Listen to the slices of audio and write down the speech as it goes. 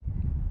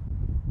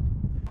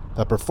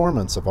The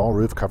performance of all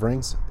roof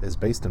coverings is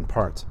based in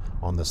part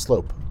on the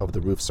slope of the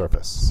roof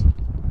surface.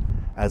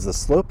 As the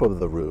slope of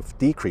the roof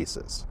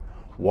decreases,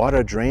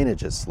 water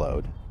drainage is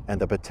slowed and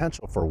the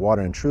potential for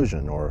water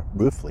intrusion or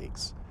roof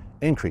leaks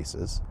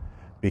increases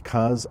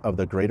because of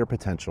the greater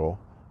potential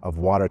of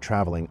water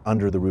traveling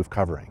under the roof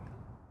covering.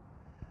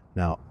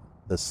 Now,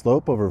 the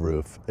slope of a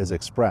roof is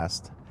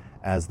expressed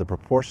as the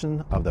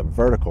proportion of the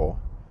vertical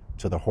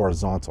to the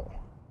horizontal,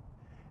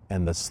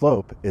 and the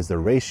slope is the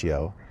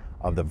ratio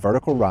of the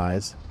vertical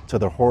rise to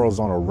the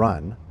horizontal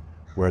run,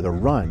 where the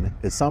run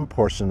is some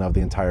portion of the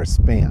entire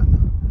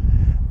span.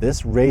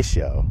 This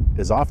ratio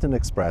is often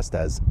expressed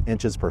as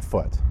inches per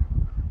foot.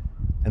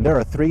 And there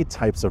are three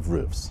types of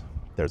roofs.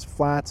 There's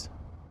flat,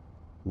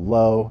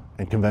 low,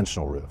 and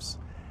conventional roofs,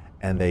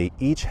 and they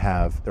each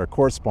have their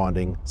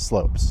corresponding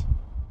slopes.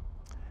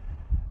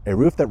 A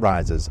roof that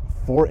rises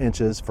 4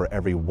 inches for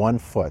every 1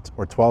 foot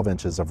or 12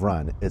 inches of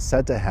run is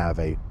said to have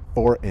a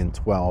 4 in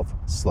 12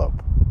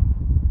 slope.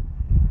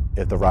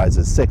 If the rise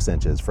is 6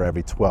 inches for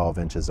every 12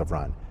 inches of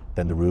run,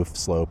 then the roof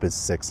slope is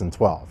 6 in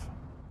 12.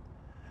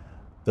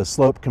 The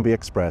slope can be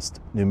expressed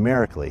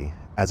numerically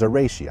as a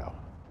ratio.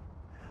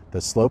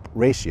 The slope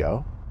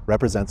ratio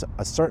represents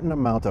a certain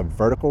amount of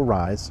vertical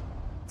rise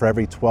for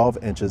every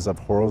 12 inches of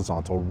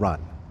horizontal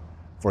run.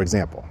 For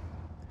example,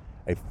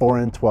 a 4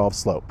 in 12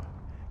 slope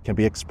can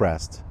be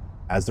expressed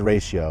as the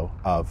ratio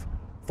of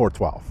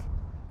 4/12.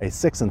 A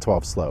 6 in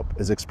 12 slope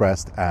is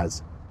expressed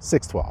as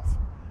 6/12.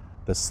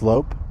 The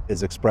slope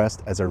is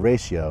expressed as a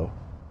ratio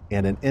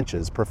and in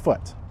inches per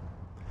foot.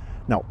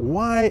 Now,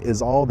 why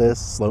is all this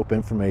slope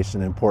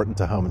information important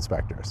to home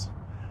inspectors?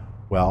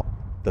 Well,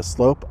 the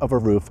slope of a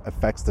roof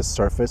affects the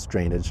surface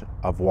drainage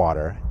of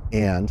water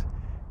and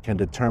can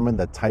determine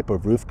the type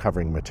of roof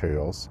covering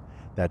materials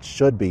that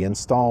should be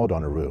installed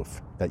on a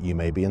roof that you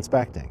may be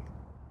inspecting.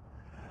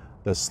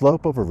 The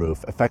slope of a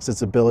roof affects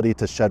its ability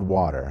to shed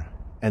water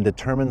and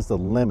determines the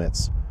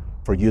limits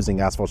for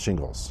using asphalt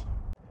shingles.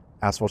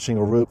 Asphalt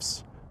shingle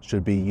roofs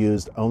should be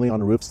used only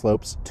on roof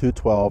slopes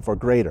 212 or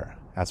greater.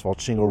 Asphalt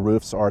shingle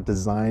roofs are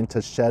designed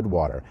to shed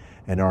water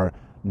and are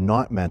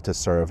not meant to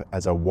serve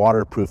as a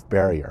waterproof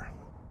barrier.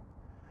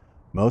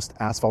 Most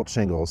asphalt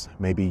shingles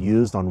may be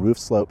used on roof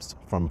slopes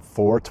from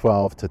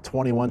 412 to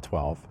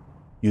 2112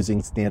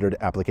 using standard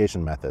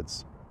application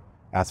methods.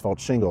 Asphalt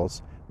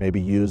shingles may be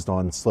used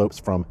on slopes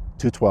from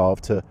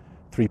 212 to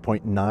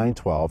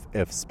 3.912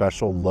 if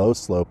special low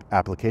slope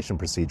application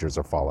procedures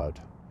are followed.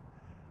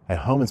 A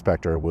home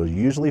inspector will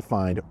usually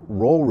find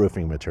roll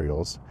roofing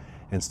materials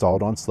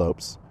installed on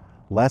slopes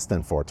less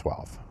than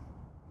 412.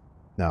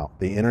 Now,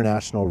 the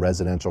International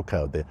Residential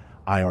Code, the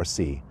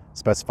IRC,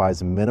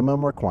 specifies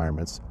minimum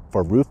requirements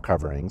for roof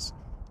coverings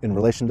in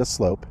relation to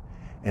slope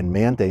and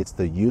mandates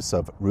the use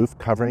of roof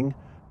covering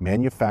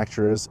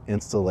manufacturer's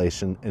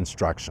installation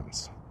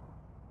instructions.